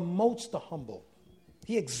 He promotes the humble.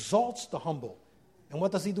 He exalts the humble. And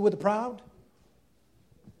what does he do with the proud?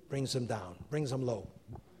 Brings them down, brings them low.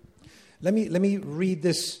 Let me read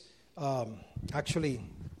this. Actually,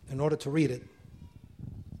 in order to read it,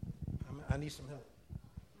 I need some help.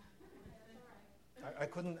 I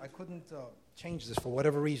couldn't change this for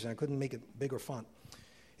whatever reason. I couldn't make it bigger font.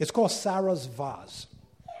 It's called Sarah's Vase.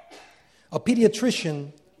 A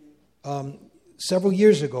pediatrician several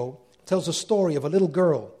years ago tells a story of a little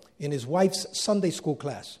girl in his wife's Sunday school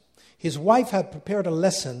class. His wife had prepared a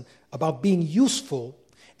lesson about being useful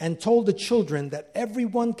and told the children that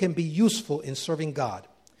everyone can be useful in serving God.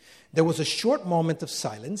 There was a short moment of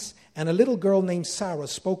silence, and a little girl named Sarah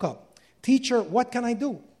spoke up. "Teacher, what can I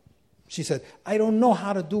do?" She said, "I don't know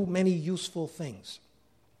how to do many useful things."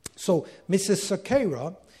 So Mrs.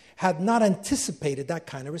 Sakara had not anticipated that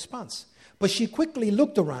kind of response. But she quickly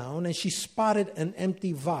looked around and she spotted an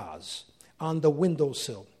empty vase on the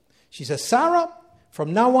windowsill. She said, "Sarah,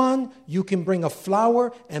 from now on, you can bring a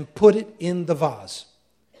flower and put it in the vase.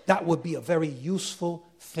 That would be a very useful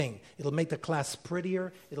thing. It'll make the class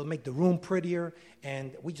prettier. It'll make the room prettier.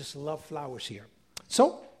 And we just love flowers here."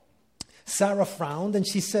 So Sarah frowned and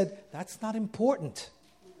she said, "That's not important."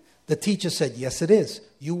 The teacher said, "Yes, it is.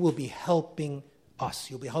 You will be helping us.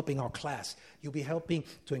 You'll be helping our class. You'll be helping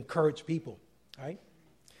to encourage people." All right?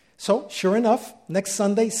 So sure enough, next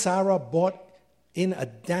Sunday, Sarah bought in a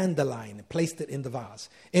dandelion and placed it in the vase.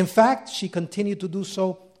 In fact, she continued to do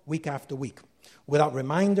so week after week. Without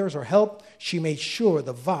reminders or help, she made sure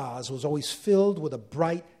the vase was always filled with a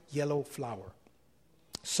bright yellow flower.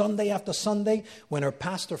 Sunday after Sunday, when her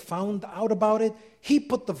pastor found out about it, he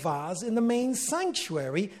put the vase in the main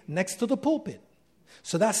sanctuary next to the pulpit.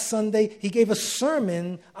 So that Sunday, he gave a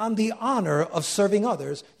sermon on the honor of serving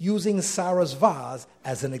others using Sarah's vase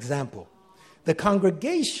as an example. The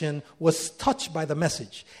congregation was touched by the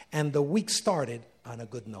message, and the week started on a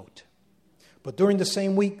good note. But during the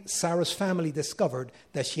same week, Sarah's family discovered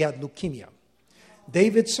that she had leukemia.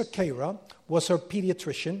 David Sakara was her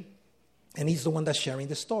pediatrician, and he's the one that's sharing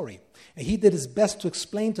the story. And he did his best to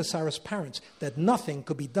explain to Sarah's parents that nothing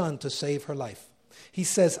could be done to save her life. He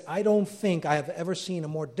says, "I don't think I have ever seen a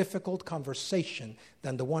more difficult conversation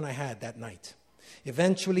than the one I had that night."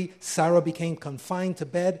 Eventually, Sarah became confined to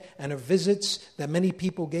bed, and her visits that many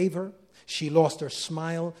people gave her, she lost her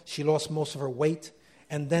smile, she lost most of her weight,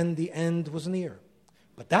 and then the end was near.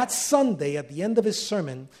 But that Sunday, at the end of his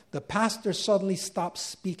sermon, the pastor suddenly stopped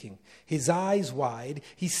speaking. His eyes wide,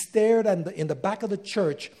 he stared in the back of the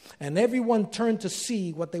church, and everyone turned to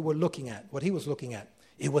see what they were looking at, what he was looking at.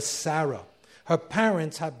 It was Sarah. Her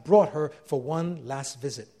parents had brought her for one last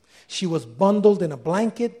visit. She was bundled in a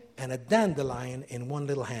blanket and a dandelion in one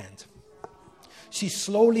little hand. She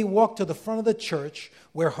slowly walked to the front of the church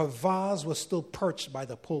where her vase was still perched by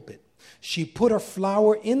the pulpit. She put her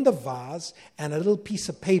flower in the vase and a little piece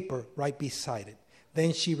of paper right beside it.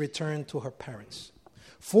 Then she returned to her parents.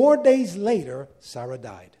 4 days later, Sarah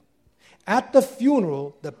died. At the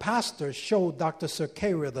funeral, the pastor showed Dr.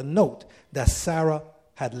 Cercaria the note that Sarah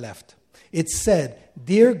had left. It said,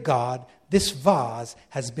 "Dear God, this vase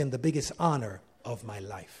has been the biggest honor of my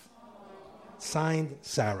life." Signed,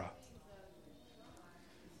 Sarah.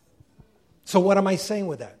 So what am I saying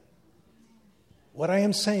with that? What I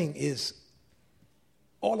am saying is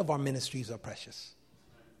all of our ministries are precious.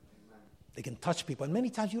 They can touch people. And many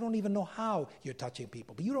times you don't even know how you're touching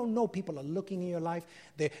people. But you don't know people are looking in your life.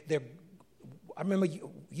 I remember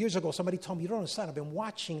years ago somebody told me, "You don't understand. I've been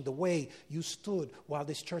watching the way you stood while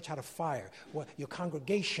this church had a fire. Your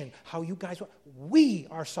congregation, how you guys were." We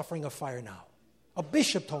are suffering a fire now. A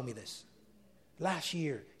bishop told me this last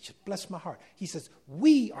year. It just blessed my heart. He says,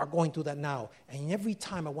 we are going through that now. And every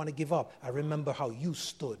time I want to give up, I remember how you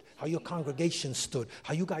stood, how your congregation stood,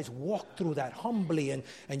 how you guys walked through that humbly and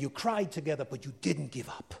you cried together, but you didn't give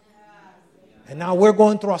up. And now we're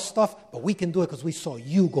going through our stuff, but we can do it because we saw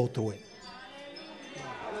you go through it.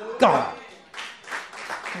 God.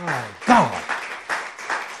 My God.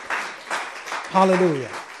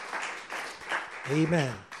 Hallelujah.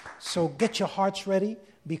 Amen. So get your hearts ready,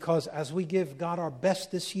 because as we give God our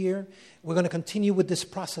best this year, we're going to continue with this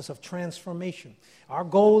process of transformation. Our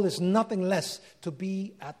goal is nothing less to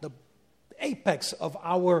be at the apex of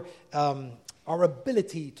our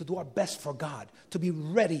ability to do our best for God, to be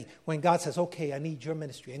ready when God says, "Okay, I need your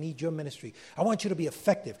ministry. I need your ministry. I want you to be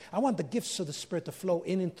effective. I want the gifts of the Spirit to flow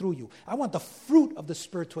in and through you. I want the fruit of the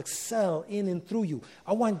Spirit to excel in and through you.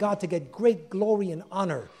 I want God to get great glory and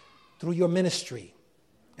honor through your ministry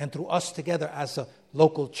and through us together as a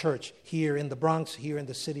local church here in the Bronx, here in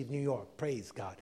the city of New York." Praise God.